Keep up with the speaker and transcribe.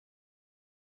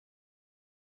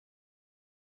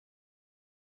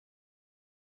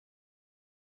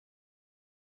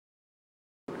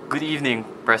Good evening,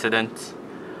 Presidents.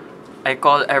 I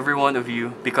call every one of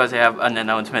you because I have an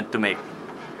announcement to make.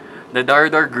 The Dar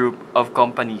Group of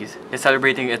companies is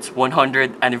celebrating its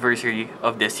 100th anniversary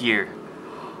of this year.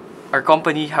 Our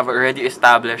company have already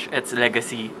established its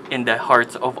legacy in the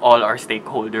hearts of all our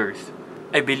stakeholders.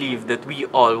 I believe that we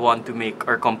all want to make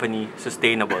our company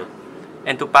sustainable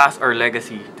and to pass our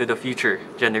legacy to the future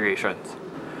generations.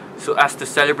 So as to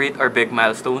celebrate our big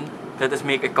milestone, let us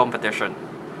make a competition.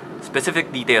 Specific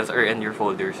details are in your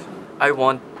folders. I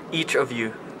want each of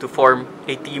you to form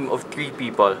a team of 3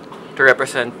 people to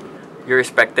represent your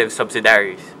respective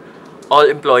subsidiaries. All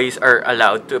employees are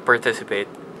allowed to participate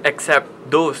except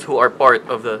those who are part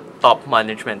of the top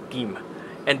management team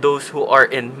and those who are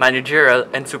in managerial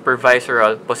and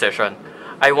supervisorial position.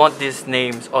 I want these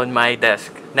names on my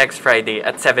desk next Friday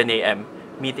at 7 a.m.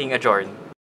 Meeting adjourned.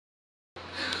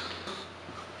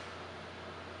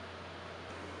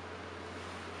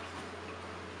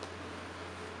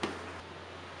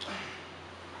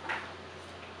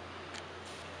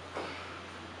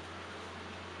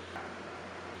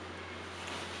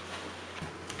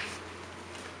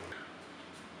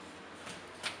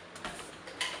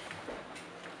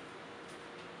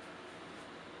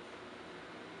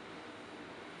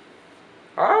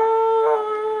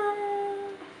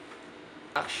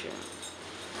 Action.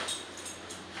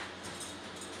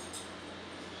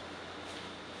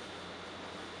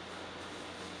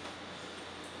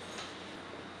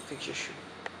 Fix your shoe.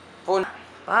 Phone.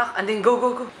 Pak, and then go.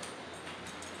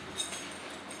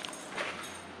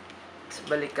 Tapos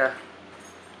balik ka.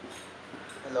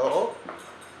 Hello?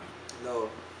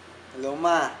 Hello,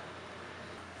 ma.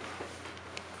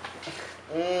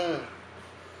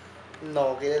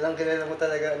 No, kilala mo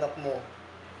talaga anak mo.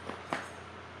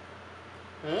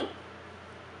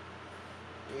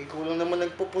 Ikaw lang naman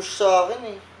nagpo-push sa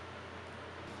akin eh.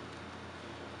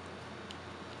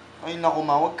 Ay naku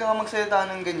ma, huwag ka nga magsalita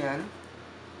ng ganyan.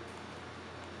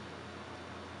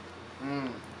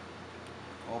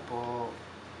 Opo.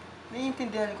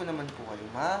 Naiintindihan ko naman po kayo,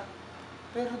 ma.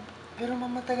 Pero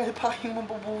mamatagal pa kayong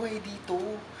mabubuhay dito.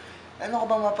 Ano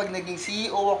ka ba ma, pag naging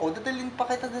CEO ako, dadalhin pa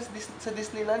kita sa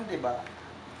Disneyland, di ba?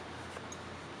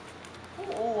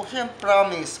 Oo, siyempre,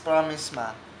 promise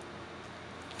ma.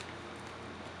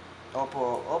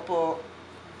 Opo.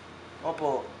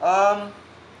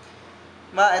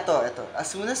 Ma, eto.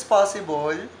 As soon as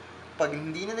possible, pag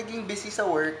hindi na naging busy sa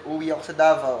work, uwi ako sa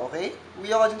Davao, okay? Uwi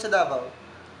ako dyan sa Davao.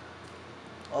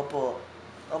 Opo.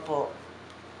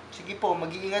 Sige po,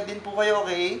 mag-iingat din po kayo,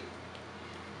 okay?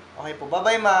 Okay po,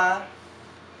 bye-bye, ma.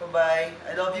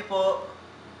 Bye-bye. I love you po.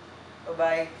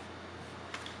 Bye-bye.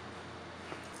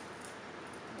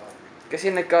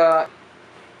 Kasi nagka...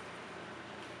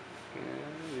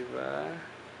 Diba?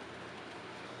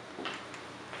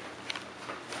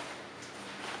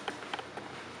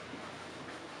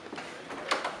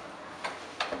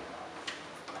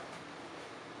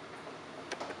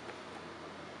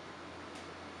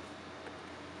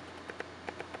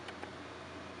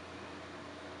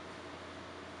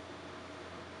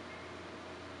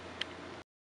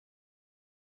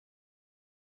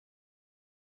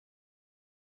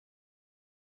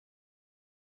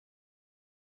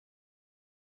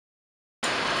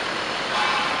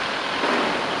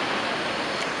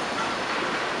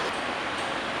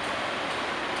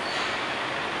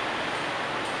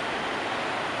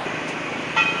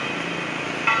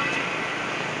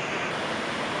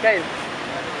 Kyle.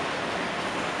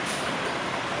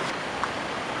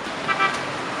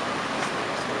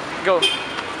 Go.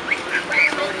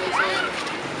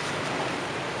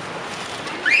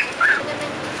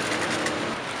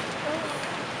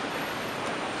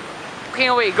 Okay,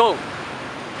 away, go.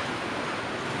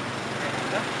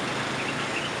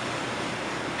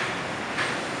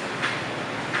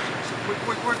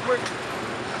 Work.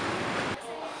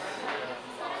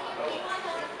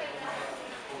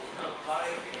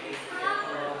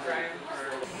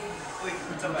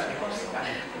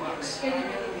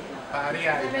 Pari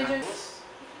yan.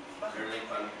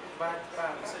 Bakit pa?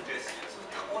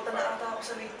 Takutan na ata ako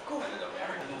sa late ko.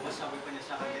 Sabi pa niya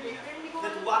sa akin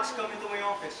that wax come into my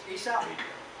office. ASAP.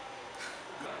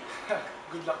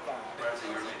 Good luck pa.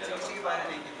 Sige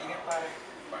pare, ingat pare.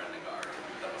 Parang nag-aaral.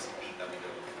 Tapos ipita mo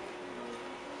daw.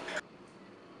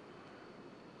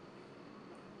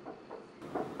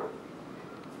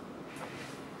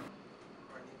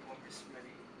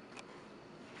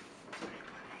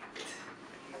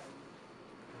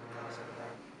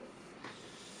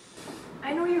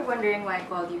 I know you're wondering why I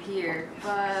called you here,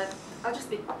 but I'll just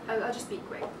be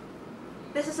quick.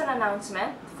 This is an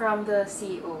announcement from the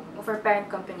CEO of our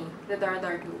parent company, the Dar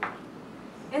Group.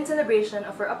 in celebration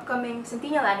of our upcoming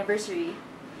centennial anniversary,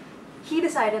 he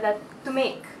decided that to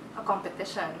make a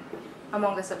competition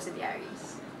among the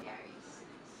subsidiaries.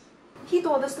 He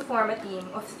told us to form a team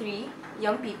of 3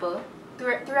 young people to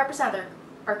represent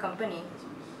our company.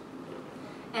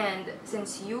 And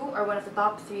since you are one of the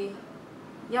top 3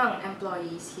 young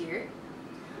employees here,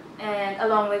 and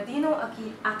along with, do you know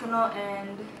Akino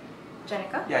and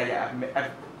Jenica? Yeah,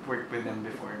 I've worked with them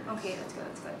before. Okay, that's good,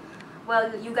 that's good.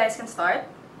 Well, you guys can start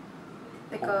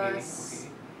because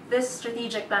this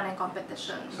strategic planning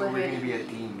competition So will we're really gonna be a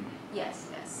team. Yes.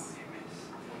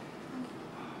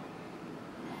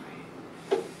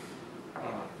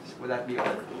 Would that be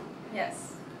all?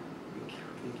 Yes.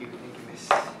 Thank you, miss.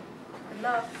 Good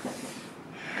luck.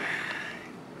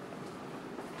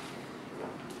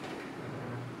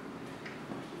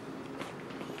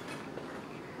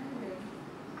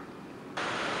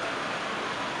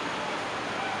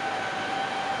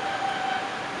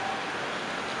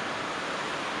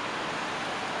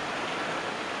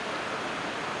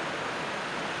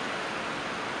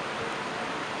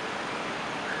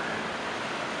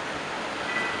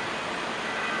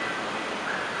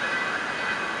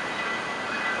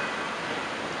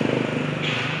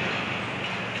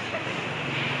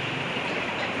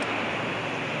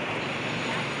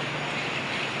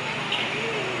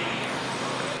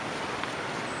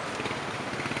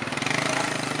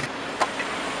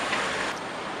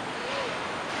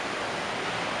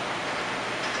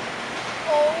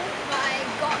 Oh my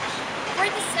gosh! For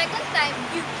the second time,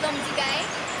 you clumsy guy!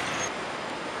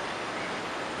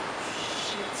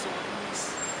 Shit, sorry,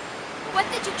 miss. What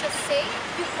did you just say?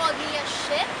 You called me a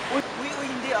shit? Uy,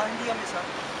 hindi miss ah.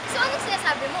 So anong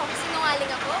sinasabi mo?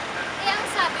 Sinungaling ako? Kaya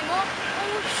ang sabi mo,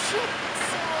 oh shit,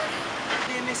 sorry.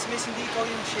 Hindi, miss, hindi ikaw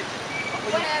yung shit. Ako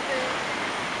yung... Whatever.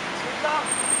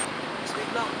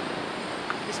 Wait lang.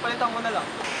 Miss, palitan mo na lang.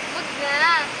 Wag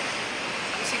na.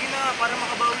 Sige na, para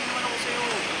makabawi naman ako sa'yo.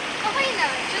 Okay na,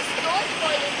 just don't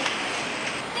follow me.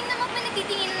 Tingnan mo pa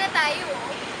nagtitingin na tayo,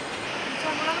 oh.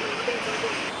 Saan mo lang naman makatingin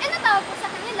ko? Eh, natawag ko sa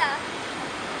kanila.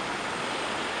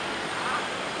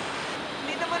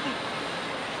 Hindi naman eh.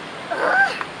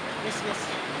 Miss.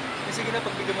 Sige na,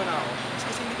 pagbigyan mo na ako.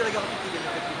 Kasi hindi talaga ako titigil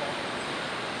na kita.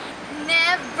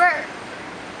 Never!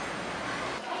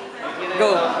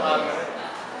 Go!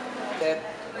 Set.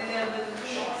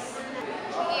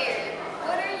 Here,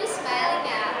 what are you smiling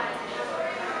at?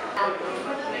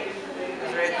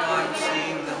 Because right now I'm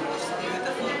seeing the most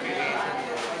beautiful creation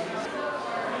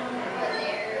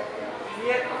there.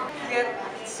 Yet,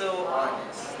 it's so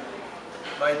honest.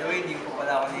 By the way, hindi ko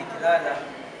pala ako nakikilala.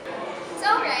 It's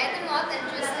alright, I'm not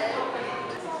interested.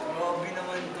 Grabe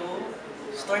naman to.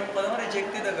 Start pa lang,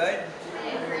 rejected agad.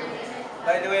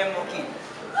 By the way, I'm Joaquin.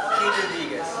 Joaquin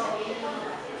Rodriguez.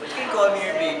 But you can call me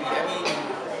your baby. I mean,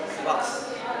 Wax.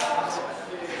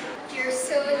 You're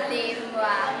so lame,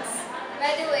 Wax.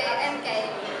 By the way, I'm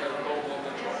Kylie.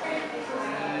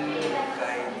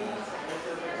 Kylie.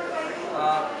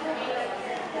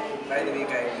 By the way,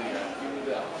 Kylie,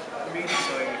 I'm really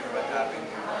sorry for what happened.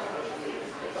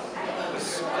 I was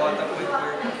caught up with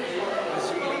work. I was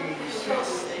really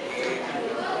stressed.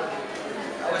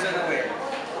 I was unaware.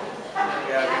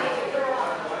 Yeah.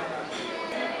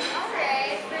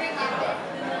 Alright, forgive it.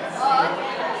 But,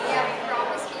 yeah, we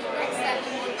promise you next time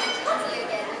we won't see you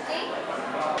again, okay?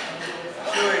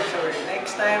 Sure.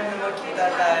 Next time na magkita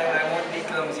tayo, I won't be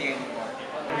clumsy anymore.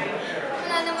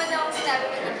 Wala naman ako sinabi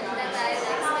mo nakita tayo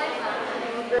next time, ha?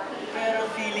 Pero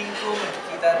feeling ko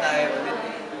magkikita tayo ulit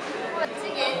eh.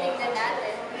 Sige, tingnan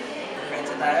natin. Friends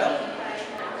na tayo?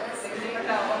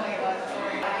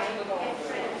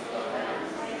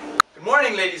 Good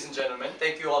morning, ladies and gentlemen.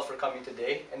 Thank you all for coming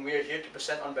today, and we are here to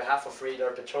present on behalf of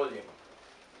Radar Petroleum.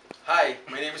 Hi,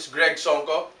 my name is Greg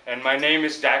Sonko. And my name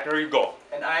is Zachary Go.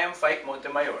 And I am Fike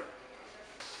Montemayor.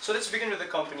 So let's begin with the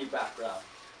company background.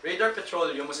 Radar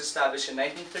Petroleum was established in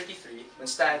 1933 when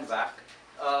Stan Vac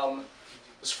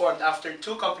was formed after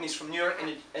 2 companies from New York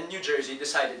and New Jersey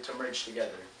decided to merge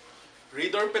together.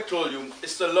 Radar Petroleum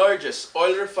is the largest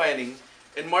oil refining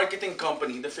and marketing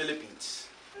company in the Philippines.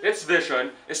 Its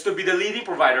vision is to be the leading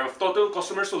provider of total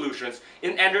customer solutions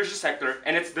in energy sector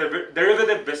and its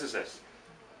derivative businesses.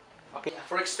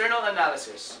 For external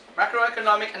analysis,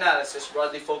 macroeconomic analysis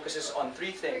broadly focuses on 3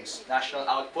 things: national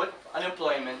output,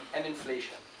 unemployment, and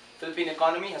inflation. Philippine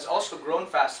economy has also grown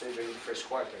faster during the first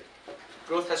quarter.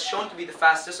 Growth has shown to be the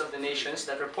fastest of the nations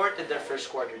that reported their first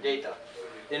quarter data.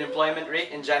 The unemployment rate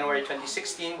in January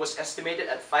 2016 was estimated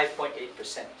at 5.8%.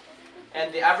 And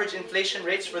the average inflation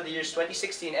rates for the years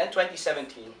 2016 and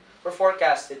 2017 were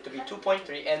forecasted to be 2.3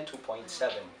 and 2.7.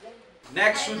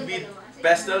 Next would be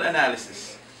Pestel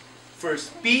analysis.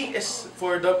 First, P is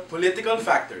for the political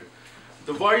factor.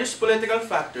 The various political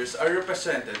factors are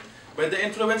represented by the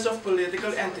influence of political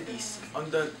entities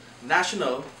on the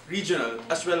national, regional,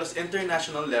 as well as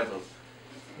international level.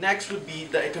 Next would be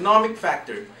the economic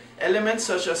factor, elements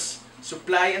such as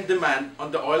supply and demand on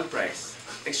the oil price,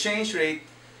 exchange rate,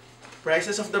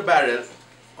 prices of the barrel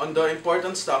on the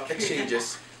important stock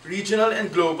exchanges, regional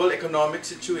and global economic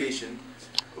situation,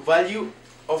 value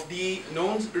of the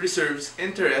known reserves,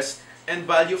 interest, and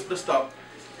value of the stock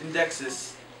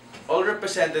indexes all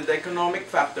represented the economic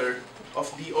factor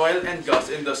of the oil and gas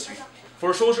industry.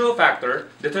 For social factor,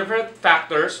 the different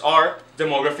factors are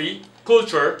demography,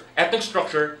 culture, ethnic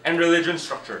structure, and religion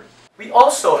structure. We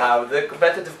also have the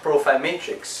competitive profile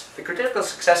matrix. The critical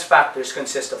success factors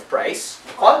consist of price,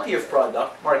 quality of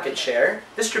product, market share,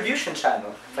 distribution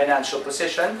channel, financial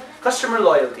position, customer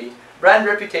loyalty, brand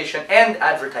reputation, and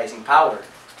advertising power.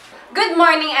 Good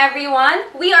morning, everyone.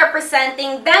 We are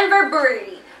presenting Denver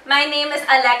Brewery. My name is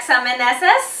Alexa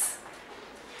Meneses.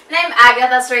 And I'm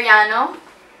Agatha Soriano.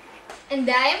 And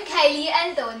I am Kylie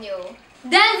Antonio.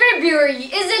 Denver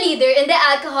Brewery is a leader in the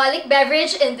alcoholic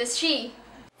beverage industry.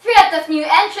 Threat of new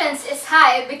entrants is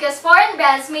high because foreign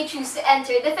brands may choose to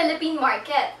enter the Philippine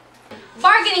market.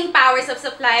 Bargaining powers of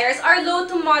suppliers are low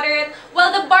to moderate,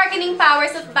 while the bargaining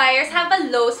powers of buyers have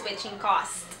a low switching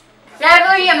cost.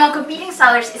 Rivalry among competing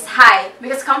sellers is high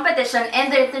because competition in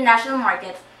the international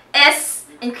market is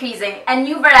increasing and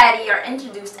new variety are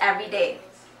introduced every day.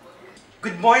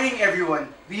 Good morning,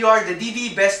 everyone. We are the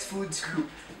DD Best Foods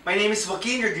Group. My name is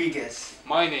Joaquin Rodriguez.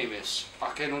 My name is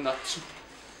Akeno Natsu.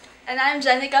 And I'm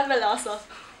Jenica Veloso.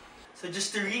 So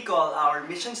just to recall our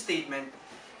mission statement,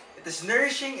 it is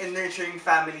nourishing and nurturing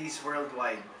families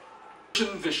worldwide.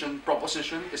 Mission, vision,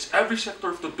 proposition is every sector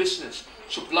of the business,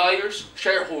 suppliers,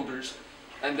 shareholders,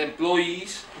 and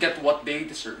employees get what they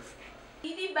deserve.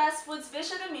 DD Best Foods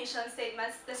Vision and Mission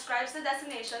Statements describes the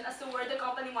destination as to where the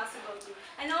company wants to go to,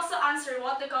 and also answer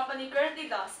what the company currently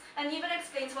does, and even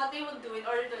explains what they will do in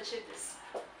order to achieve this.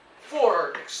 For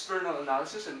our external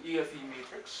analysis and EFE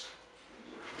matrix,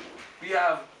 we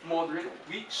have moderate,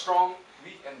 weak, strong,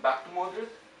 weak, and back to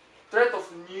moderate. Threat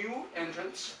of new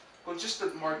entrants,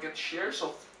 consistent market shares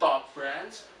of top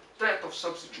brands, threat of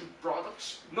substitute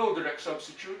products, no direct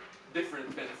substitute,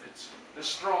 different benefits. The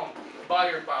strong,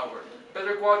 buyer power,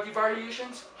 better quality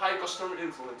variations, high customer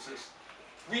influences.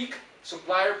 Weak,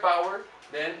 supplier power,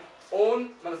 then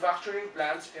own manufacturing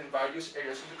plants in various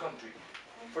areas of the country.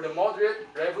 For the moderate,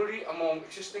 rivalry among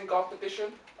existing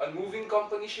competition, unmoving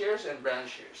company shares and brand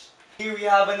shares. Here we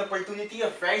have an opportunity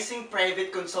of rising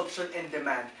private consumption and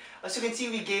demand. As you can see,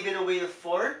 we gave it a weight of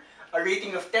 4, a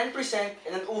rating of 10%,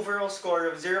 and an overall score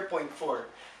of 0.4.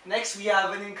 Next, we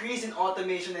have an increase in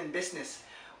automation and business.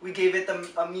 We gave it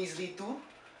a measly 2,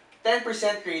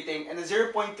 10% rating, and a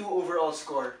 0.2 overall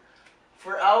score.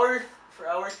 For our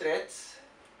threats,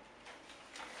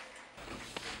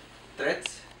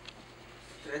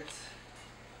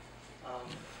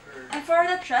 And for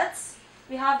the threats,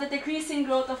 we have the decreasing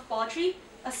growth of poultry,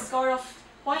 a score of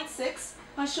 0.6.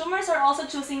 Consumers are also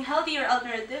choosing healthier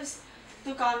alternatives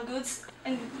to canned goods,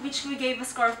 in which we gave a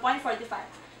score of 0.45.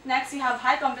 Next, we have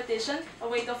high competition, a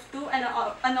weight of 2 and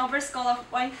an overall score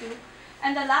of 0.2,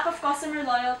 and the lack of customer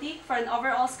loyalty for an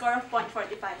overall score of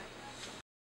 0.45.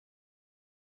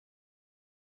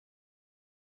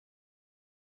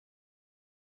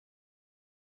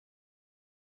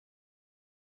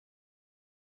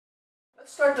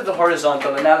 Let's start with the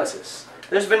horizontal analysis.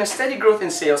 There's been a steady growth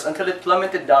in sales until it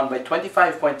plummeted down by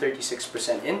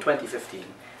 25.36% in 2015,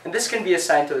 and this can be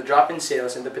assigned to the drop in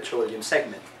sales in the petroleum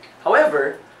segment.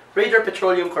 However, Radar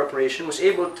Petroleum Corporation was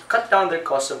able to cut down their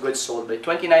cost of goods sold by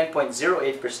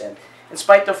 29.08% in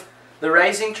spite of the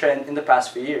rising trend in the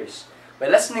past few years. By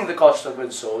lessening the cost of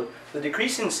goods sold, the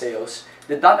decrease in sales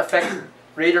did not affect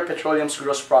Radar Petroleum's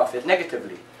gross profit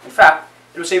negatively. In fact,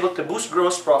 it was able to boost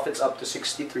gross profits up to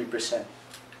 63%.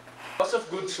 Cost of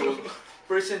goods sold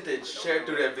percentage share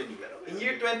to revenue. In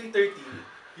year 2013,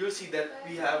 you'll see that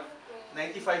we have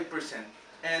 95%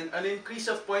 and an increase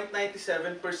of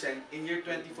 0.97% in year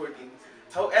 2014.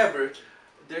 However,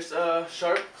 there's a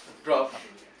sharp drop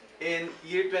in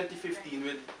year 2015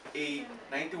 with a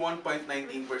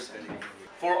 91.19%.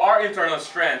 For our internal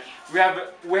strength,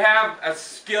 we have a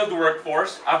skilled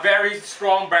workforce, a very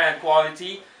strong brand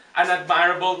quality, an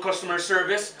admirable customer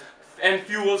service, and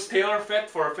fuels tailor-fit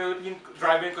for Philippine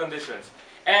driving conditions.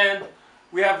 And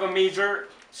we have a major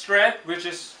strength, which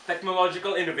is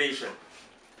technological innovation.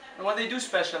 And while they do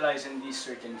specialize in these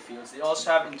certain fields, they also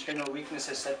have internal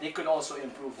weaknesses that they could also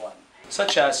improve on,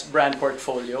 such as brand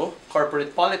portfolio,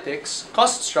 corporate politics,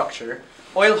 cost structure,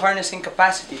 oil harnessing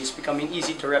capacity is becoming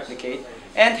easy to replicate,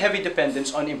 and heavy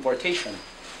dependence on importation.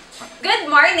 Good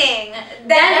morning!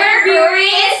 Denver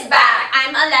Brewery is back!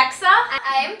 I'm Alexa.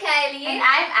 I'm Kylie. And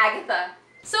I'm Agatha.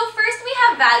 So first we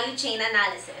have value chain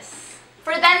analysis.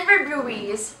 For Denver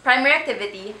Brewery's primary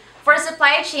activity, for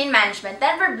supply chain management,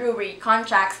 Denver Brewery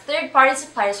contracts third-party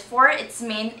suppliers for its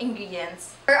main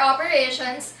ingredients. For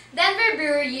operations, Denver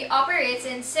Brewery operates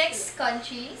in 6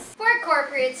 countries. For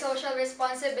corporate social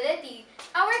responsibility,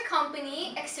 our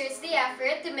company exerts the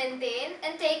effort to maintain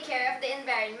and take care of the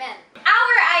environment.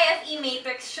 Our IFE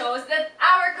matrix shows that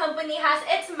our company has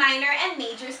its minor and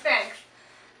major strengths.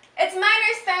 Its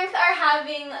minor strengths are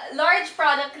having large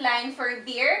product line for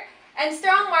beer and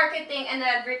strong marketing and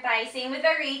advertising with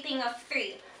a rating of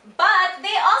 3. But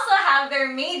they also have their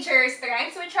major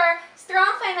strengths, which are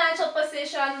strong financial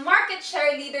position, market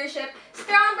share leadership,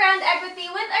 strong brand equity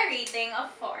with a rating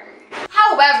of 4.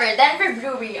 However, Denver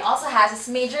Brewery also has its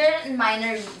major and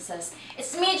minor weaknesses.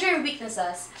 Its major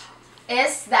weaknesses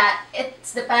is that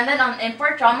it's dependent on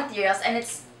import raw materials, and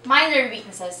its minor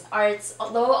weaknesses are its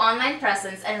low online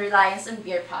presence and reliance on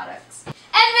beer products.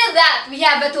 And with that, we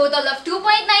have a total of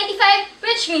 2.95,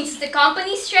 which means the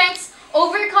company's strengths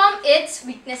overcome its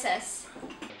weaknesses.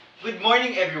 Good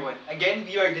morning, everyone. Again,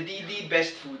 we are the DD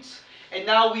Best Foods. And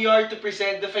now we are to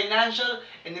present the financial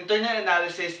and internal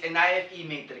analysis and IFE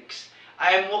matrix.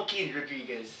 I am Joaquin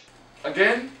Rodriguez.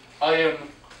 Again, I am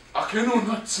Akeno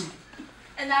Natsu.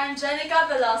 And I'm Jenica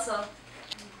Veloso.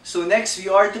 So next, we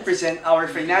are to present our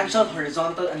financial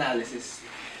horizontal analysis.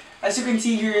 As you can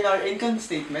see here in our income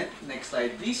statement, next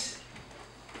slide please,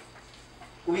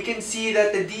 we can see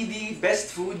that the DD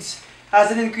Best Foods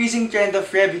has an increasing trend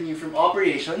of revenue from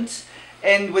operations,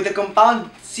 and with a compound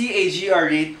CAGR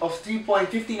rate of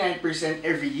 3.59%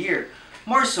 every year.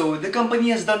 More so, the company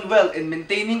has done well in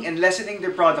maintaining and lessening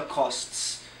their product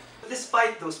costs.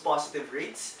 Despite those positive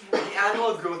rates, the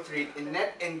annual growth rate in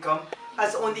net income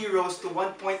has only rose to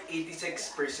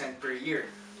 1.86% per year.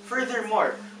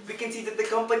 Furthermore, we can see that the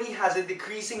company has a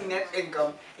decreasing net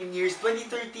income in years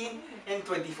 2013 and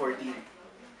 2014.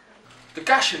 The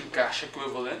cash and cash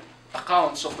equivalent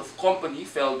accounts of the company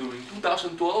fell during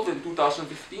 2012 and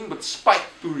 2015 but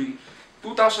spiked during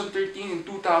 2013 and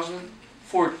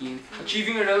 2014,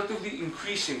 achieving a relatively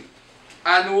increasing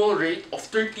annual rate of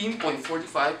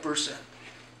 13.45%.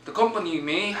 The company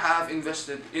may have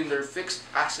invested in their fixed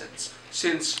assets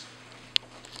since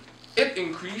it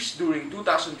increased during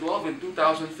 2012 and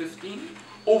 2015.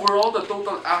 Overall, the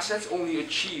total assets only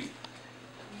achieved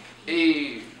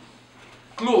a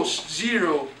close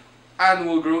zero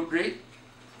annual growth rate,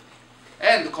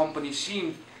 and the company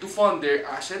seemed to fund their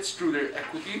assets through their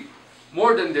equity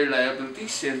more than their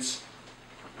liabilities, since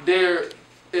there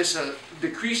is a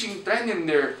decreasing trend in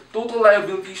their total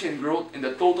liabilities and growth in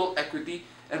the total equity,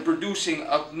 and producing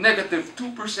a negative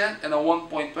 2% and a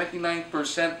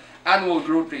 1.29% annual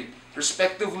growth rate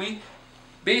respectively.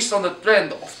 Based on the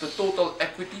trend of the total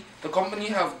equity, the company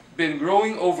have been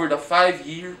growing over the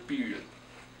 5-year period.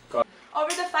 Over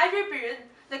the 5-year period,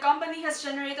 the company has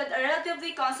generated a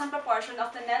relatively constant proportion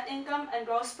of the net income and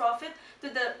gross profit to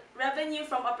the revenue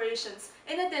from operations.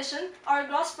 In addition, our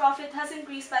gross profit has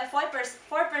increased by 4%,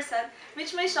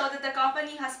 which may show that the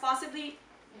company has possibly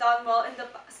done well in the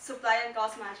supply and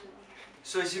cost management.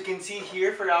 So as you can see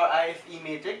here for our IFE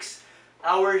matrix,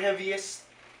 our heaviest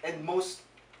and most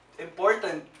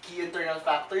important key internal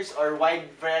factors are wide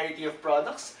variety of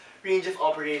products, range of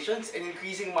operations, and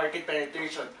increasing market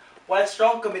penetration, while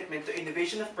strong commitment to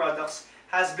innovation of products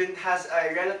has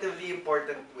a relatively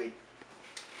important weight.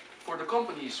 For the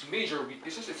company's major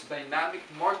weaknesses, its dynamic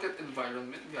market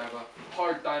environment. We have a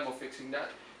hard time of fixing that.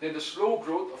 Then the slow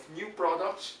growth of new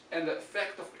products and the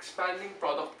effect of expanding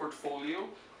product portfolio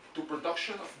to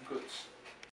production of goods.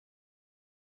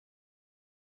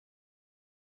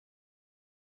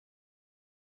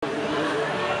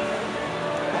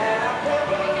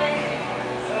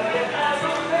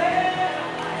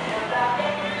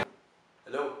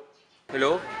 Hello?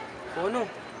 Hello? O ano?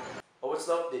 Oh, what's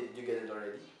the update? Did you get it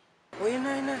already? O yun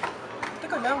na.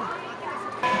 Teka lang.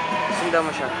 Sunda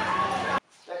mo siya.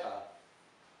 Teka.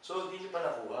 So, hindi niyo pa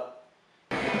nakuha?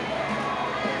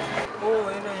 Oo,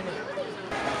 ayun na.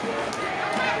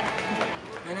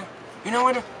 Ayun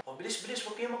na. Oh, bilis.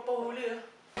 Huwag kayong magpahuli,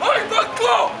 ah. Ay, bag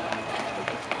ko!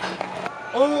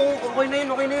 Oo, okay na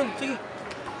yun. Sige.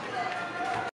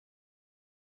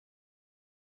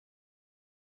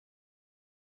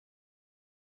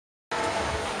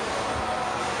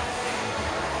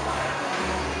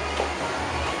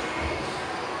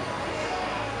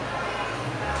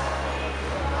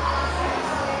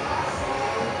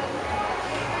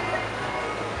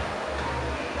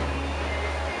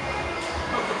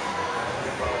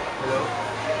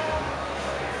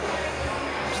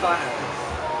 Kamusta ka na?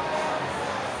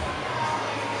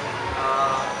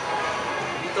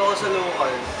 Dito ako sa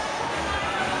local.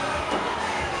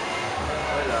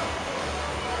 Wala.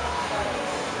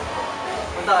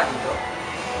 Punta ka dito?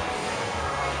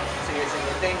 Sige,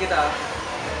 sige. Thank kita.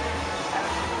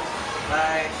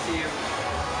 Bye. See you.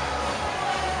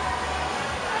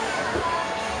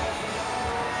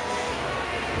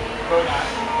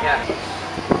 Yeah.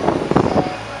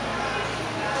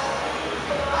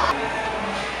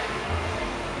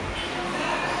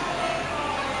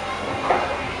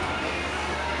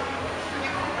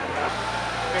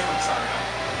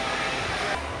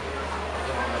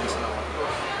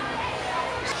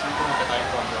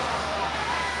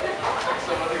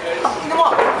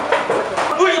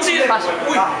 Uy, chill!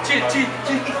 Uy, chill, chill,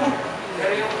 chill.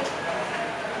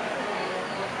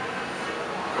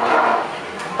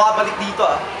 Babalik dito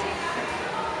ah.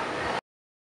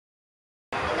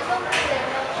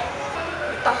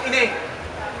 Tangina eh.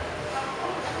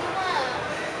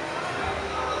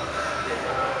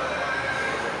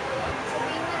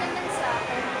 Sabihin mo naman sa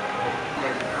akin.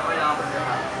 Okay lang ako.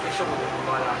 Make sure mo dito.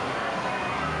 Wala.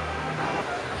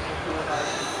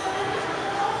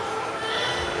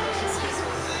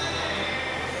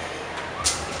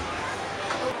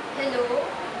 Hello?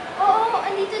 Oo,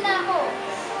 andito na ako.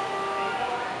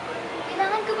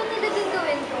 Kailangan ko ba talagang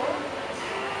gawin to?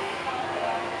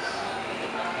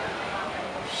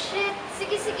 Shit!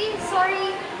 Sige, sige.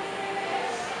 Sorry.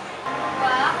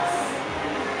 Wax?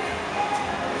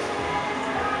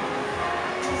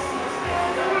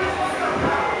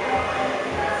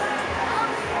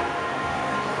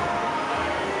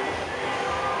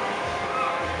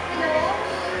 Hello?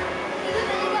 Hindi ko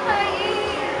talaga kaya eh.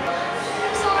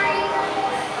 I'm sorry.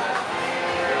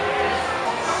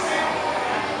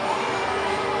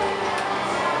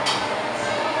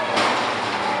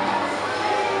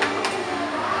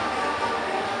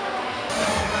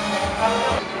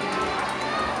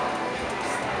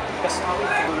 Kasi ako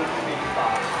siguro hindi pa.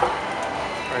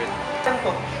 Alright. Saan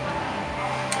to?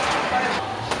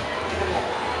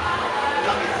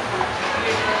 Laki.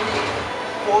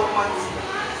 4 months.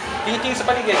 Tinitingin sa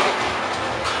paligid.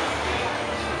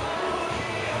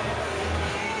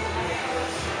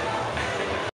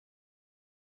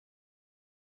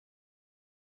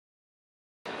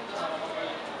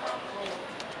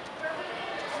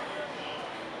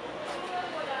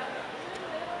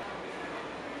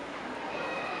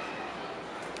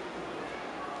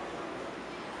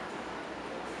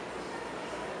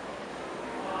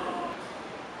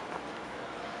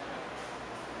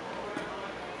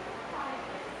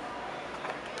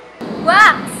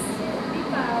 Wax!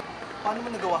 Paano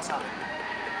mo nagawa sa akin?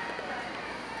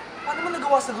 Paano mo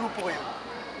nagawa sa grupo kayo?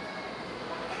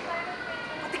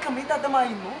 Pati kami,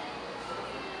 dadamahin mo?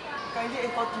 Kylie, I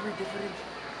thought you were different.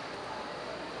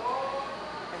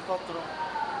 I thought wrong.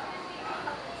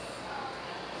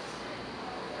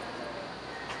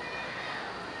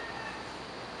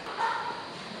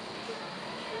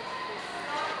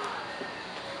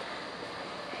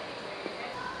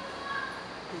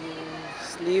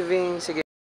 Leaving, sige.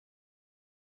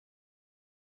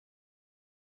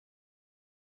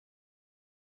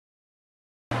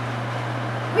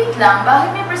 Wait lang,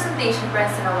 bakit may presentation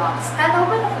friends na wax? Kala ko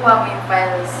ba nakuha mo yung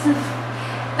files?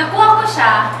 Nakuha ko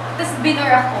siya, tapos binor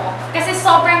ako. Kasi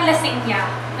sobrang lasing niya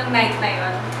ng night na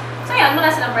yun. So yun, mula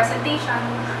silang presentation.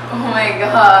 Oh my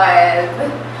God!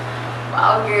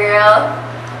 Wow, girl!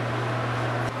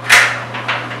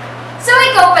 So,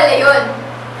 ikaw pala yun?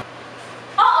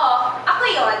 Oo, ako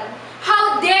yon.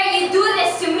 How dare you do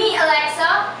this to me,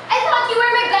 Alexa? I thought you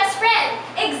were my best friend.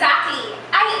 Exactly.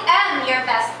 I am your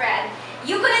best friend.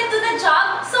 You couldn't do the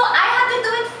job, so I had to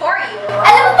do it for you.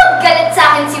 Alam mo bang galit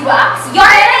sa akin si Wax?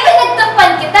 Kaya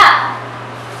pinagtampan kita.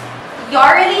 Your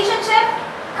relationship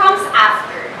comes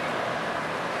after.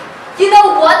 You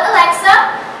know what, Alexa?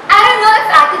 I don't know if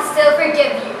I could still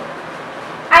forgive you.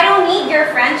 I don't need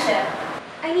your friendship.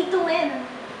 I need to win.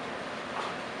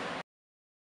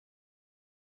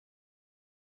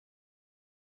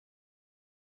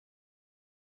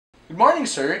 Good morning,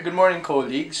 sir. Good morning,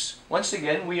 colleagues. Once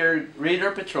again, we are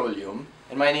Radar Petroleum,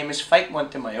 and my name is Fike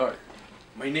Montemayor.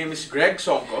 My name is Greg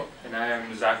Sonko. And I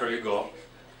am Zachary Go.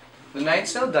 The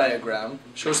 9-cell diagram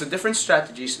shows the different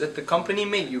strategies that the company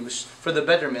may use for the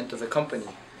betterment of the company.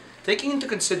 Taking into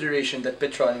consideration that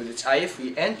Petron with its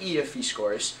IFE and EFE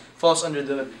scores falls under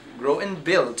the grow and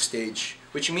build stage,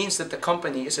 which means that the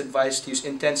company is advised to use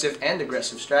intensive and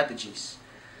aggressive strategies.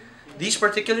 These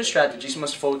particular strategies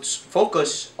must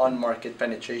focus on market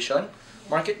penetration,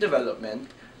 market development,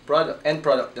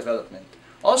 product development.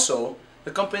 Also,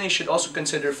 The company should also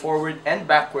consider forward and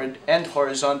backward and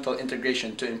horizontal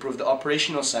integration to improve the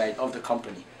operational side of the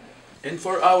company. And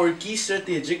for our key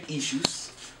strategic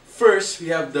issues, first we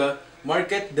have the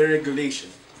market deregulation.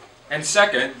 And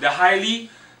second, the highly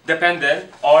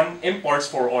dependent on imports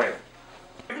for oil.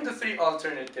 Given the three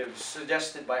alternatives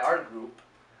suggested by our group,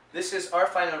 this is our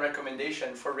final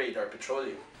recommendation for Radar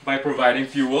Petroleum. By providing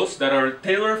fuels that are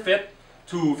tailor-fit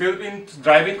to Philippine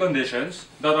driving conditions,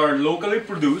 that are locally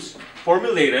produced,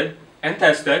 formulated, and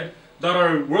tested, that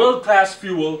are world-class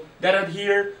fuel that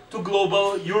adhere to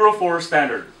global Euro 4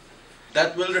 standard.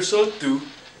 That will result to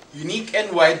unique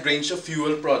and wide range of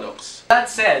fuel products. That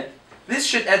said, this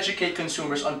should educate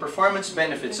consumers on performance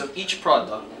benefits of each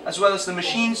product, as well as the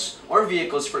machines or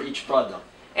vehicles for each product,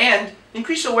 and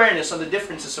increase awareness on the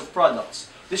differences of products.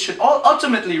 This should all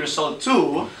ultimately result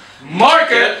to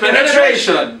market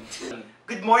penetration!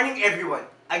 Good morning, everyone.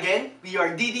 Again, we are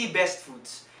DD Best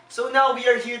Foods. So now we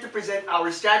are here to present our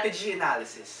strategy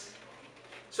analysis.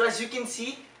 So as you can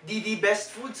see, DD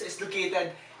Best Foods is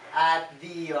located at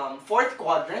the fourth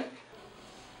quadrant.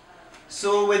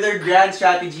 So with our grand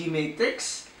strategy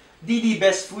matrix, DD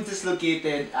Best Foods is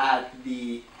located at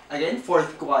the, again,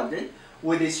 fourth quadrant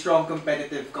with a strong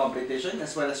competitive competition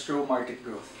as well as strong market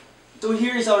growth. So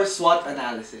here is our SWOT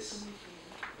analysis.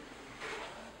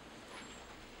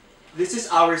 This is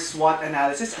our SWOT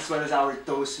analysis as well as our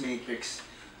TOES matrix.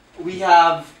 We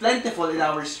have plentiful in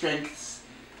our strengths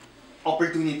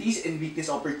opportunities and weakness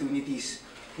opportunities.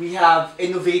 We have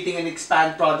innovating and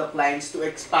expand product lines to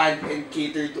expand and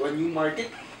cater to a new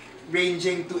market,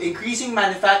 ranging to increasing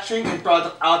manufacturing and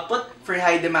product output for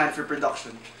high demand for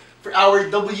production. For our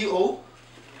WO,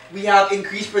 we have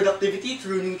increased productivity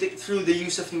through the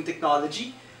use of new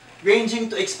technology, ranging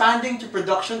to expanding to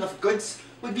production of goods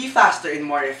would be faster and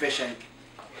more efficient.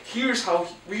 Here's how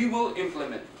we will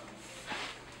implement.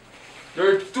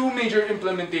 There are two major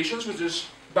implementations, which is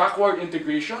backward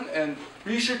integration and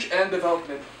research and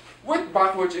development. With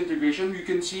backwards integration, you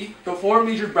can see the four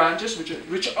major branches,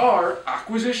 which are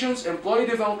acquisitions, employee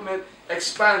development,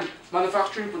 expand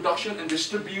manufacturing, production, and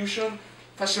distribution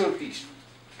facilities,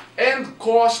 and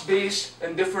cost-based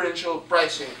and differential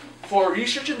pricing. For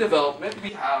research and development, we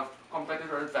have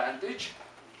competitor advantage,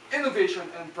 innovation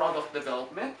and product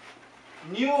development,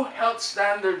 new health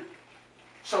standard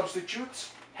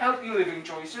substitutes, healthy living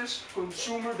choices,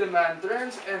 consumer demand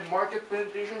trends, and market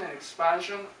penetration and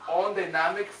expansion on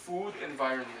dynamic food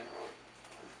environment.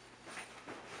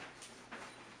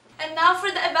 And now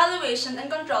for the evaluation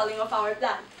and controlling of our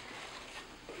plan.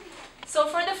 So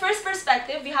for the first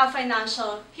perspective, we have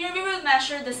financial. Here we will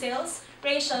measure the sales,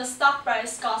 ratios, stock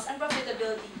price, cost, and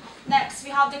profitability. Next, we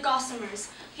have the customers.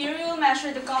 Here we will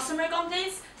measure the customer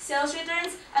complaints, sales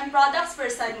returns, and products per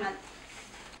segment.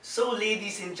 So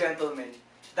ladies and gentlemen,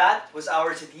 that was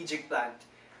our strategic plan.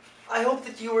 I hope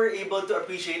that you were able to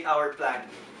appreciate our plan.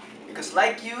 Because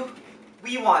like you,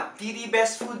 we want DD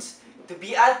Best Foods to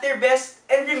be at their best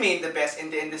and remain the best in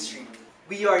the industry.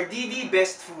 We are DD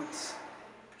Best Foods.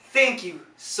 Thank you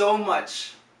so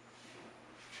much.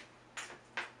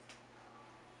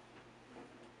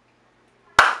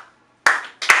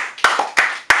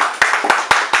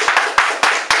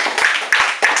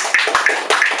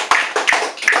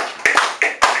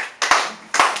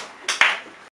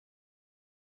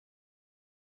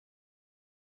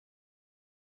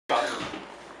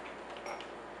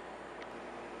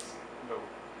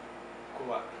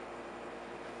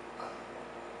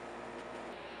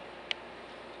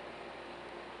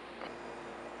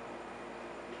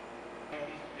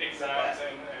 Exams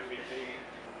and everything.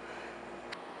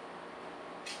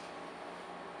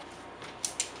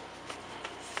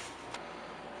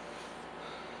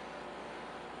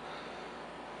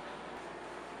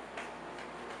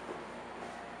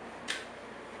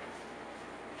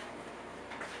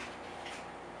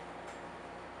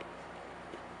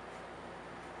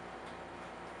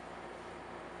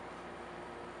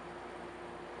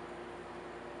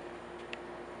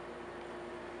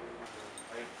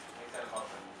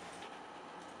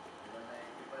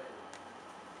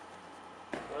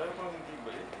 Wala pang hindi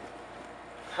ba yun?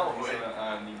 Isa ng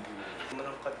anim.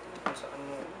 Manangkat sa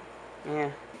ano.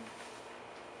 Yeah.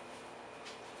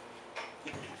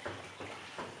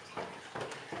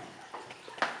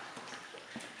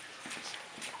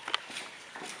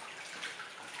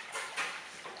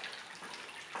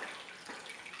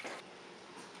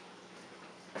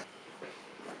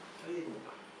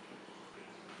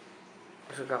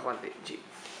 Gusto ka konti, G.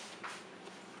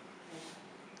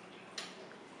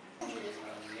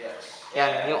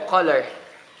 Yan, yung color.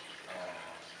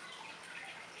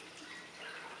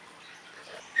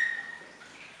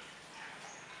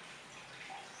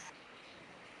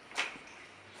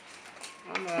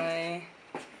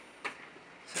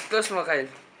 Close mo, Kyle.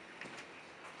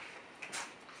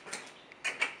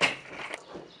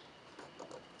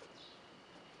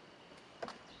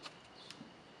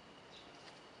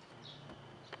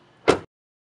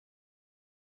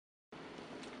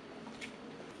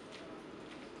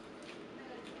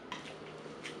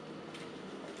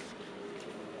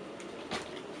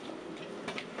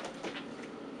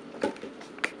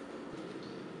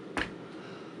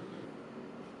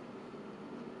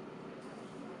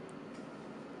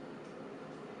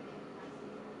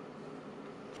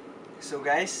 So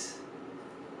guys,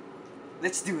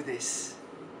 let's do this.